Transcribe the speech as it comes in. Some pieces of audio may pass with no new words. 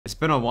It's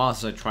been a while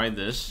since I tried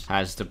this.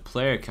 Has the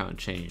player count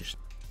changed?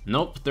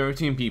 Nope,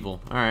 13 people.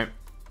 Alright,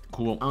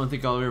 cool. I don't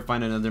think I'll ever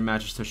find another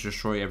match of Search and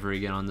Destroy ever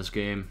again on this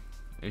game.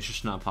 It's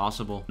just not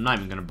possible. I'm not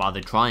even gonna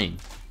bother trying.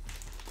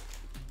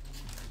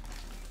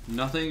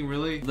 Nothing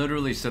really?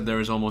 Literally said there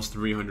was almost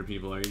 300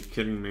 people. Are you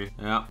kidding me?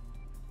 Yeah.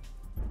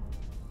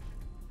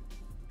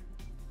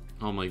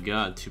 Oh my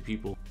god, 2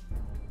 people.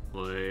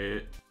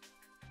 Wait.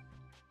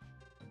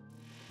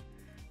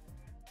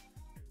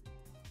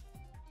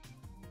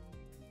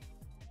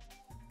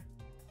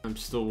 I'm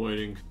still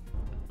waiting.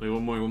 Wait,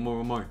 one more.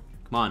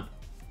 Come on.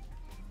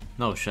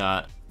 No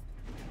shot.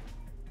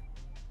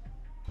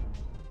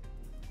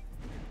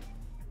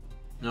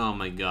 Oh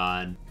my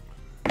god.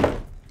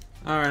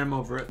 Alright, I'm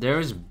over it. There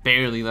is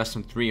barely less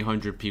than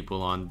 300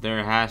 people on.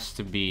 There has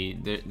to be.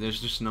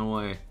 There's just no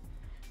way.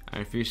 I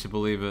refuse to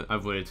believe it.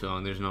 I've waited too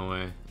long. There's no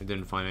way. I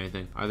didn't find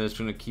anything. Either it's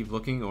gonna keep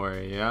looking or,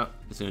 yeah,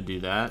 it's gonna do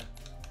that.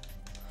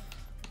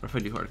 What if I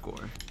do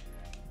hardcore?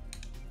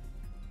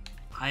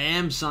 I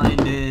am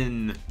signed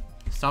in.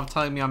 Stop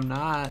telling me I'm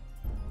not.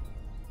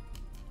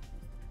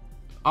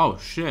 Oh,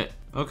 shit.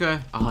 Okay.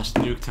 Oh, it's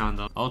Nuketown,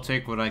 though. I'll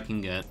take what I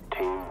can get.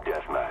 Team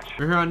deathmatch.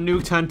 We're here on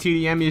Nuketown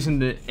TDM using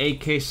the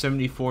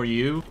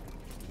𝙎𝙬𝙎𝘽𝙎𝘽𝙎.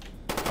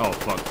 Oh,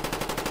 fuck.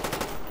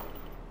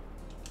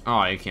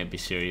 Oh, you can't be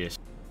serious.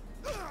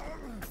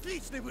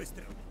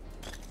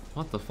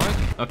 What the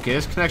fuck? Okay,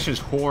 this connection is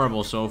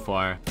horrible so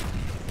far.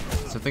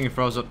 So I think it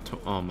froze up to—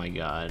 oh my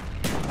god.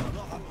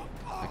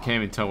 I can't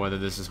even tell whether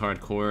this is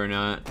hardcore or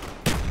not.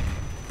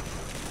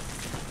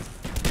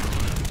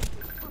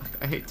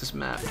 I hate this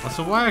map.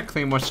 Also, why are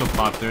claymores so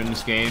popular in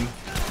this game?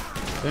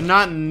 They're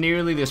not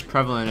nearly this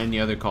prevalent in any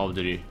other Call of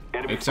Duty.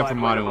 Except for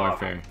Modern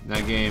Warfare.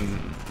 That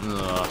game,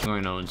 ugh,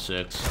 going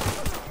 0-6.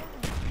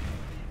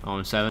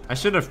 0-7. I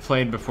should have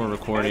played before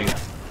recording.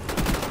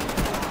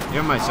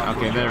 You're my—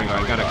 okay, there we go.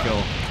 I got a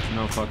kill.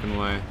 No fucking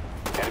way.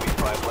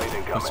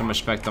 Put some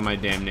respect on my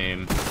damn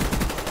name.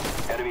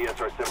 Enemy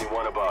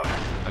SR-71 above.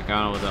 Like, I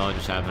don't know what the hell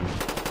just happened.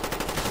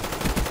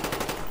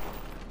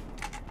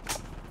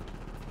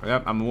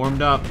 Yep, I'm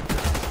warmed up.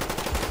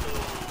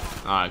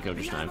 Ah, I killed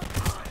your snipe.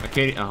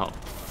 Okay, oh.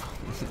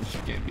 You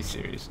can't be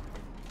serious.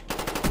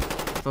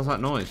 What was that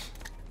noise?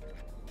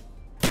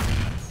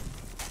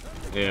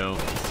 Ew.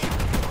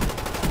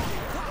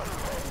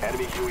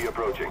 Enemy Huey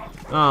approaching.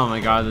 Oh my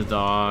god, the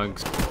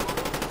dogs.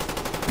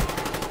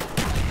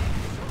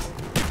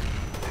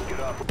 Get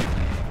up.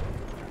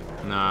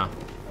 Nah.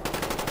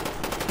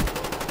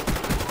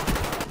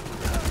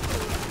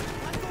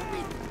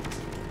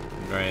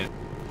 Great.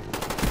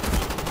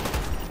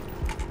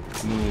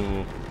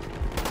 Ooh.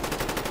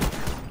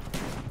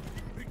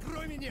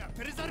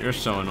 You're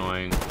so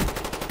annoying.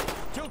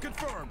 Kill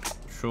confirmed.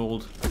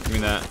 Trolled. Give me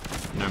that.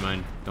 Never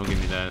mind. Don't give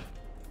me that.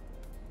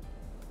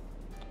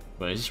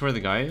 Wait, is this where the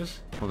guy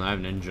is? Hold on, I have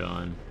ninja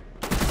on.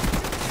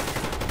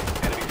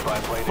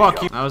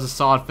 Fuck you! That was a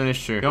solid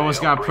finisher. You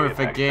almost got a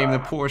perfect game, the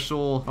poor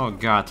soul. Oh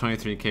god,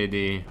 23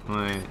 KD.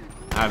 Wait,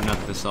 I have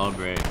nothing to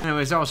celebrate.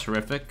 Anyways, that was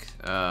horrific.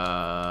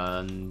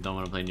 Don't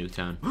want to play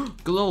Nuketown.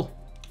 𝙎𝙬𝙎𝘎𝙎.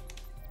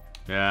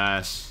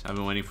 Yes, I've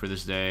been waiting for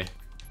this day.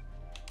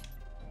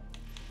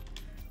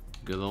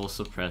 Good little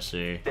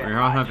suppressor. We're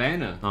on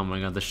Havana. Oh my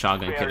god, the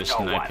shotgun kid is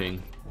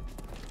sniping.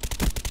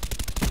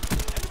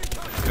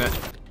 Okay.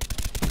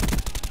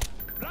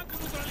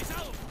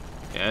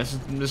 Yeah,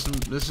 this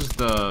is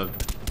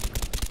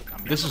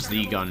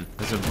the gun.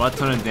 There's a butt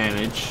ton of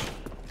damage.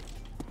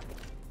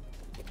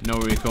 No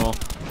recoil.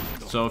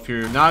 So if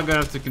you're not good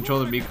enough to control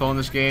the recoil in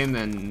this game,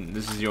 then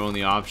this is your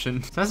only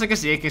option. So that's, I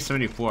guess, the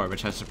AK-74,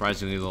 which has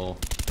surprisingly little.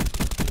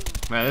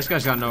 Man, this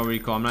guy's got no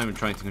recoil. I'm not even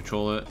trying to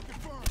control it.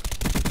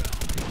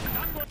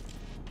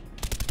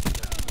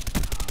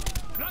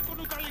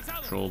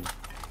 Trolled.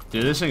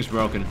 Dude, this thing's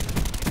broken.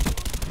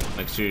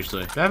 Like,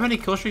 seriously. Do I have any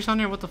kill streaks on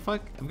here? What the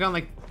fuck? I've gotten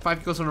like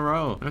 5 kills in a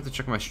row. I have to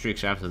check my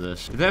streaks after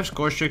this. Do they have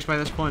score streaks by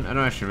this point? I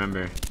don't actually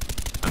remember.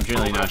 I'm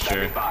generally not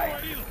sure.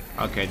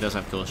 Okay, it does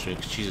have kill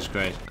streaks. Jesus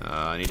Christ.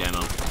 I need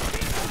ammo.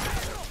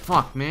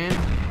 Fuck, man.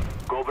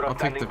 I'll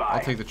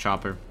take the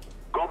chopper.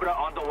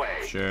 On the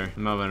way. Sure.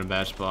 I'm not in a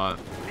bad spot.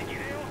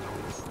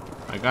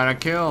 I got a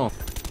kill.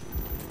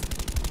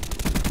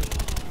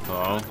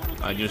 Oh,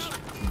 I just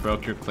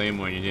broke your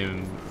claymore and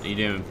you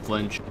didn't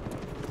flinch.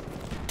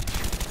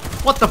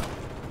 What the?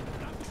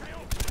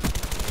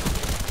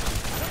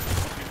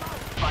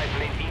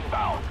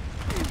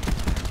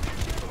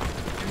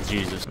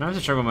 Jesus. I have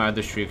to check what my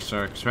other streaks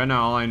are, because right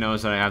now all I know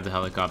is that I have the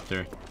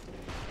helicopter.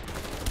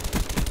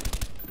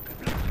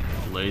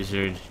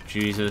 Lasered.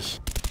 Jesus.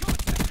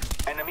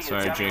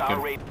 Sorry,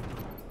 Jacob.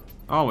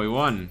 Oh, we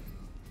won.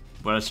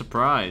 What a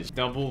surprise.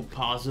 Double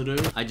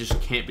positive. I just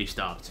can't be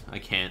stopped. I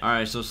can't.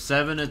 Alright, so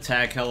 7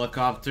 attack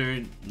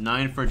helicopter,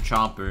 9 for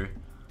chopper.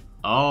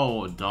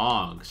 Oh,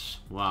 dogs.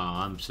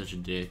 Wow, I'm such a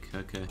dick.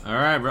 Okay.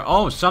 Alright, bro.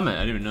 Oh, summit.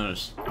 I didn't even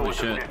notice. Holy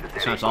shit.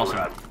 Sounds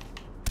awesome.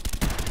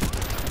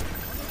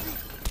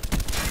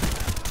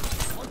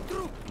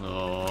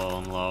 Oh,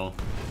 I'm low.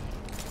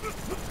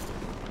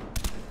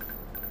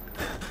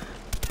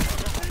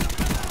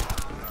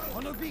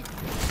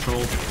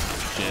 control.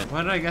 Shit.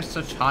 Why did I get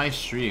such high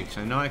streaks?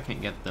 I know I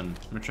can't get them.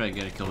 I'm gonna try to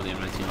get a kill with the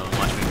M19 level.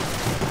 Watch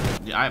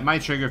me. My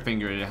trigger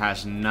finger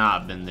has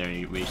not been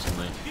there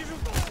recently.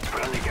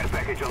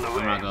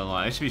 I'm not gonna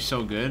lie. It used to be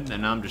so good,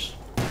 and now I'm just...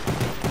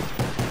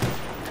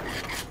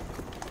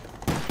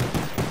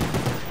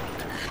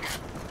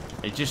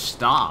 It just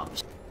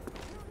stops.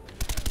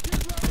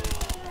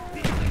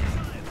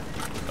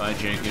 Bye,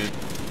 Jacob.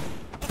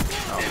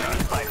 Oh,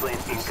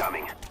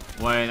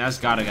 God. Wait, that's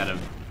gotta get him.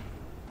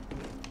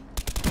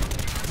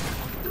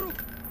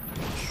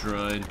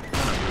 Destroyed.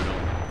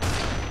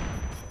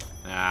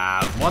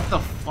 Ah, what the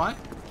fuck?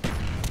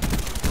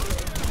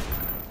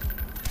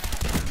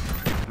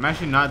 I'm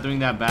actually not doing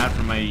that bad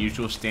for my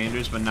usual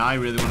standards, but now I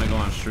really want to go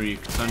on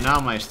streak. So now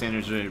my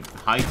standards are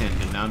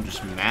heightened, and now I'm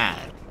just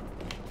mad.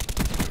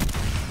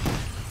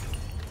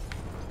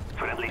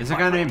 Is that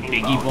guy named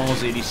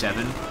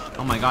𝙎𝙎𝘽𝙎𝙎𝙅87?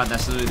 Oh my god,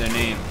 that's literally their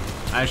name.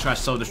 I just got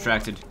so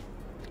distracted.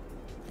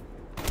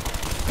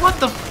 What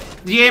the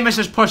f— The aim is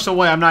just pushed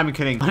away, I'm not even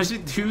kidding. Why does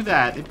it do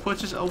that? It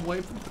pushes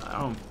away from—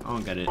 I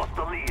don't get it.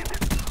 I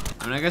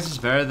mean, I guess it's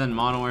better than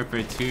Modern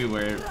Warfare 2,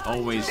 where it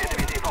always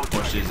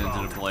pushes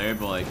into the player,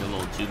 but like a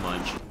little too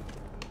much.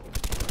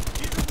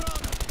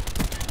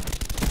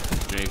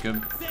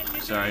 Jacob.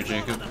 Sorry,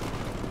 Jacob.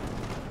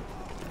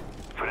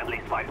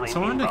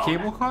 Someone in the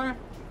cable car?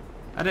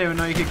 I didn't even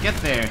know you could get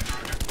there.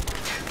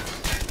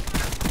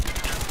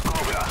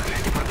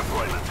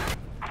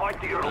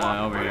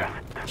 Over here.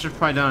 Should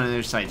probably down on the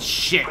other side.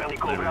 Shit!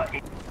 Whatever.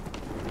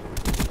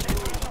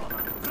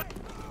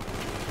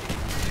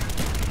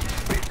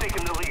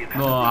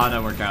 Oh, how'd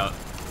that work out?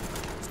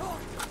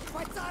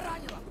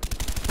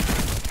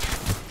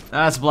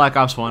 That's Black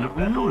Ops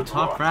 1. Ooh,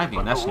 top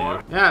fragging. That's new.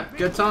 Yeah,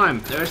 good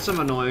time. There's some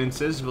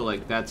annoyances, but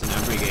like that's in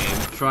every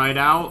game. Try it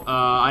out.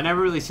 I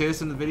never really say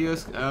this in the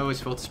videos. I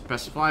always fail to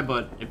specify,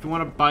 but if you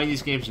want to buy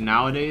these games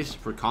nowadays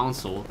for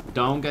console,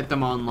 don't get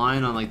them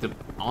online on like the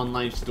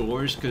online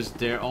stores because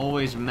they're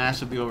always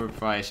massively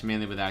overpriced,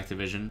 mainly with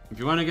Activision. If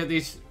you want to get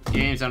these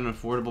games at an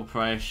affordable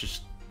price,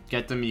 just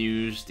get them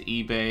used,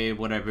 eBay,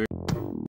 whatever.